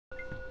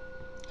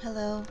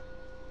Hello.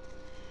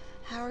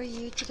 How are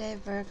you today,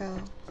 Virgo?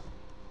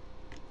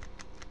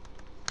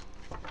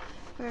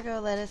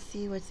 Virgo, let us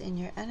see what's in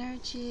your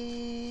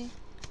energy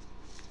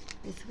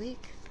this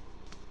week.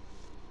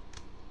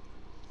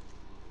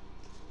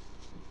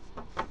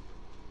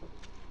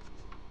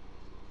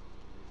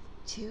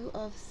 Two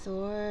of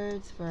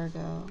Swords,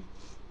 Virgo.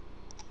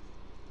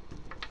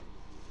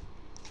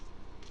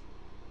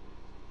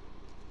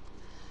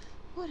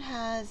 What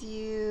has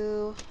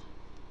you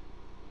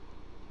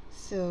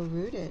so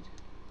rooted?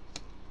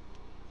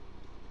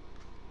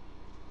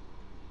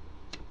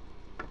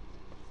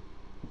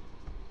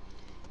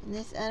 In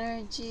this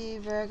energy,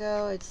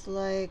 Virgo, it's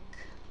like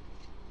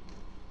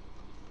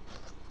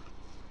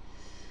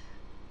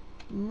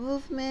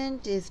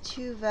movement is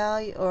too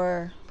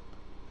or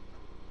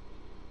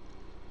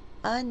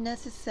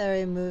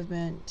unnecessary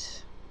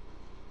movement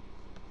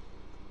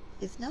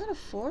is not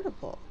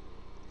affordable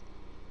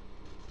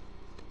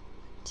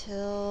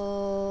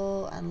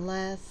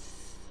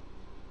unless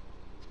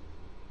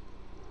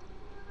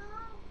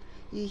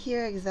you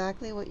hear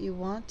exactly what you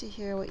want to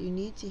hear, what you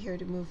need to hear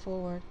to move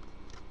forward.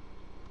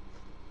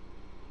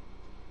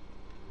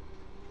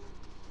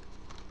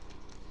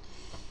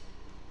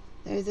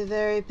 There's a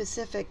very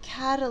specific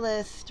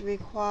catalyst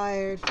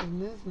required for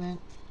movement.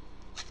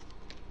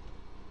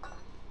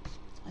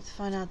 Let's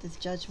find out this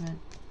Judgment.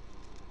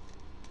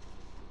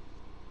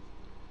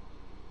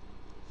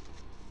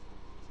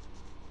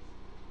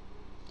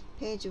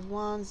 Page of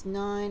Wands,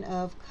 Nine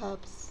of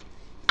Cups,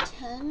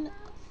 10,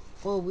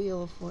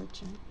 Wheel of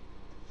Fortune.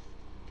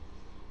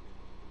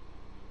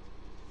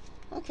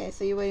 Okay,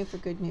 so you're waiting for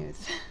good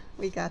news.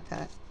 We got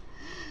that.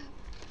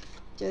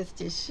 Just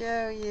to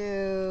show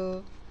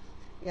you.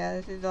 Yeah,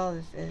 this is all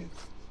this is.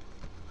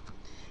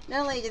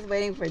 Not only just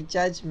waiting for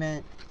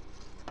judgment.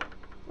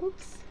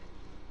 Oops.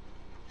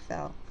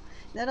 Fell.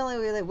 Not only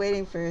are we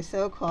waiting for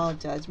so-called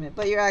judgment,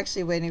 but you're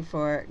actually waiting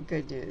for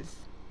good news.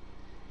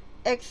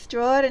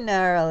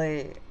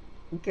 Extraordinarily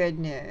good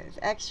news.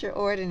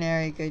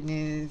 Extraordinary good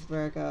news,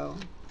 Virgo.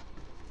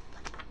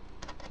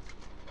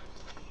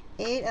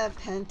 Eight of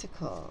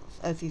Pentacles.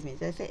 Oh, excuse me.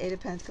 Did I say Eight of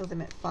Pentacles? I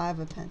meant Five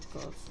of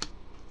Pentacles.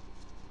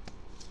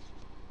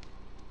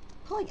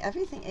 Calling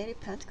everything Eight of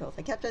Pentacles.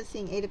 I kept on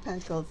seeing Eight of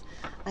Pentacles,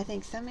 I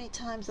think, so many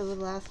times over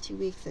the last 2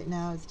 weeks that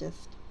now it's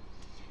just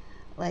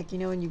like, you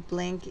know, when you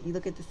blink, you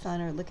look at the sun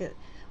or look at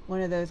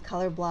one of those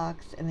color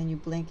blocks and then you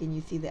blink and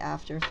you see the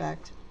after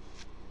effect.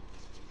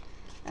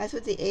 That's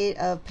what the Eight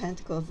of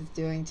Pentacles is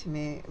doing to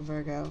me,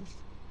 Virgo.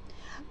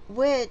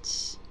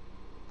 Which,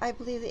 I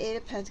believe the Eight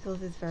of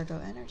Pentacles is Virgo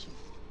energy.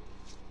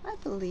 I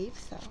believe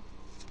so.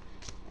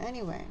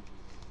 Anyway,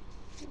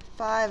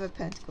 Five of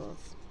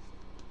Pentacles.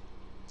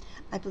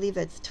 I believe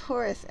that's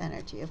Taurus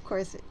energy. Of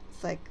course,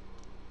 it's like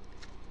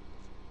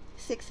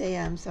 6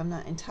 a.m., so I'm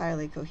not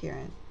entirely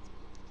coherent.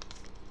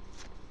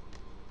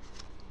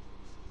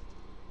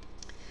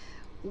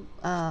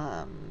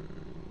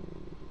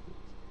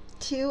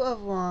 Two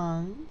of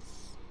Wands.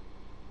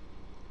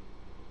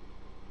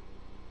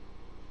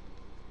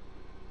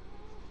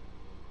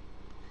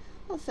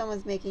 Well,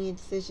 someone's making a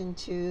decision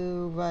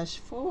to rush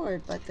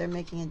forward, but they're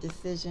making a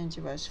decision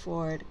to rush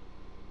forward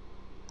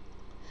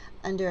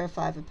under a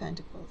Five of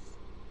Pentacles.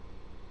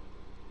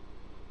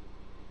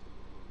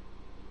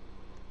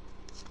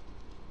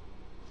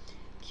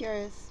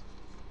 Curious.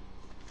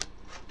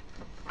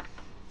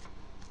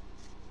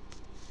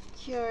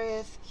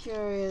 Curious,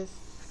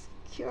 curious,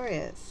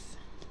 curious.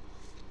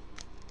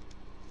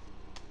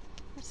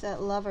 What's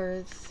that?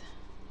 Lovers.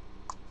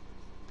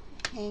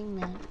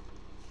 Hangman.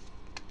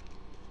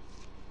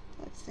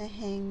 What's the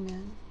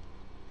Hangman?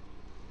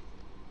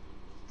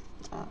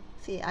 Oh,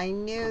 see, I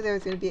knew there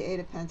was going to be Eight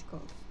of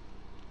Pentacles.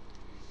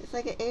 It's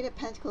like an Eight of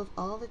Pentacles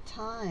all the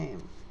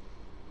time.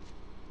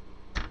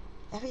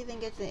 Everything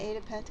gets an Eight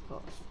of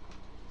Pentacles.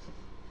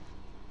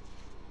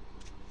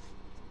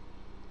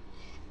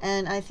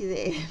 And I see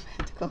the Eight of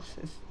Pentacles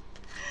as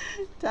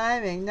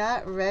timing,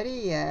 not ready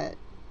yet.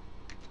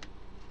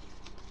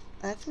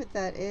 That's what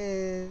that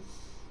is.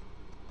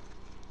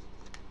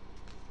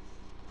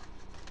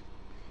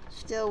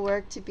 Still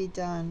work to be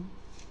done.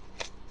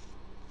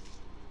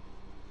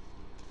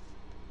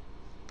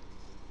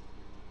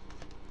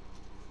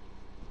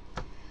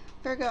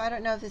 Virgo, I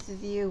don't know if this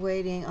is you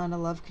waiting on a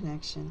love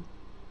connection.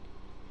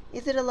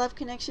 Is it a love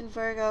connection,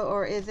 Virgo,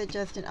 or is it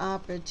just an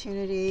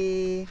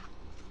opportunity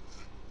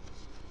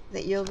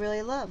that you'll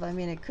really love? I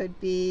mean, it could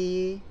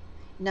be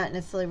not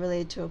necessarily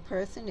related to a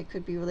person. It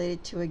could be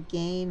related to a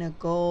gain, a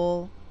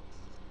goal,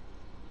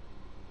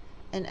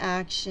 an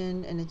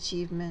action, an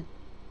achievement.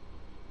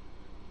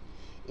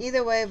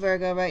 Either way,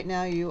 Virgo, right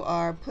now you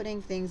are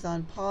putting things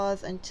on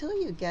pause until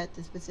you get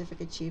the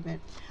specific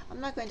achievement. I'm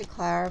not going to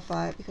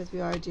clarify it because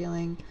we are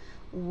dealing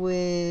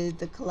with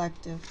the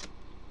collective.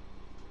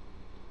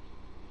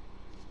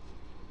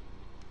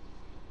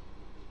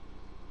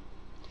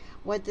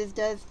 What this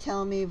does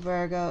tell me,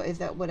 Virgo, is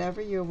that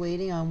whatever you're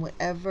waiting on,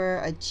 whatever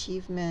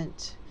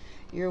achievement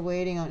you're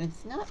waiting on,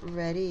 it's not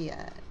ready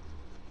yet.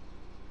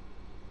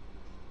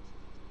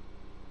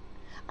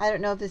 I don't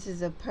know if this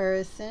is a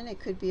person. It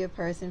could be a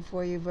person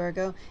for you,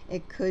 Virgo.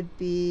 It could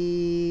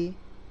be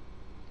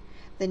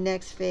the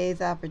next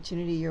phase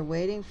opportunity you're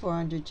waiting for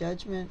under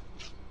judgment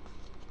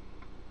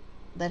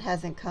that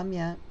hasn't come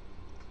yet.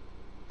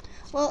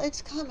 Well,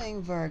 it's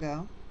coming,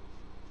 Virgo.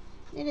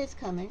 It is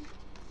coming.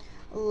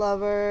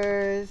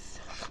 Lovers,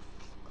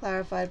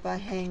 clarified by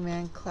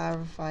Hangman,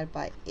 clarified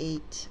by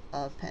 8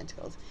 of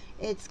Pentacles.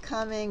 It's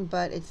coming,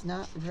 but it's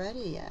not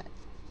ready yet.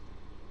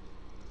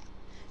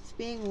 It's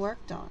being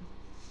worked on.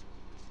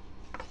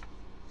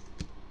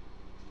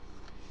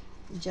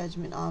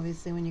 Judgment,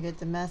 obviously, when you get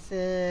the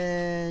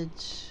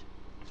message,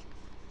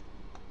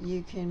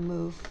 you can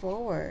move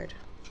forward.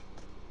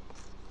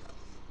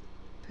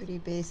 Pretty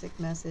basic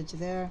message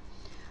there.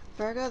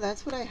 Virgo,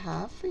 that's what I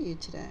have for you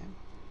today.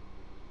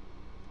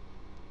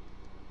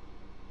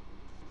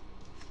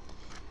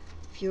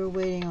 If you're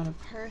waiting on a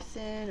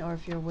person, or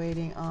if you're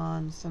waiting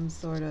on some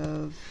sort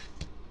of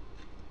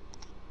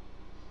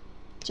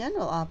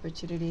general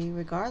opportunity,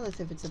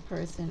 regardless if it's a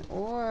person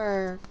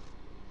or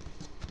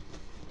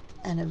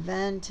an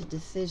event, a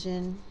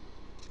decision,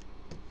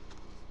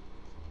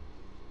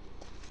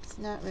 it's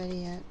not ready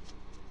yet.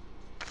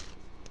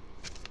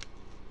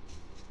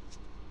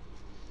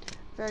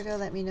 Virgo,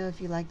 let me know if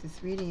you like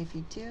this reading. If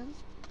you do,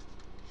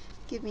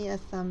 give me a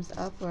thumbs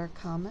up or a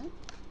comment.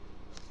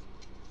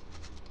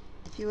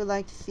 If you would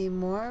like to see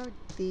more,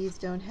 please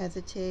don't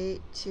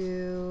hesitate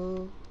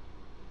to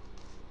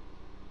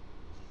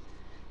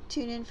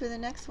tune in for the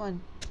next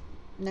one,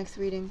 next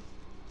reading.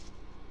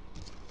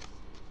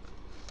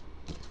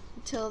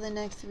 Until the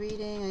next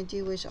reading, I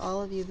do wish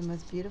all of you the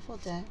most beautiful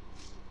day.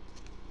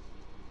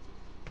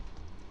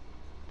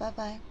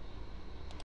 Bye-bye.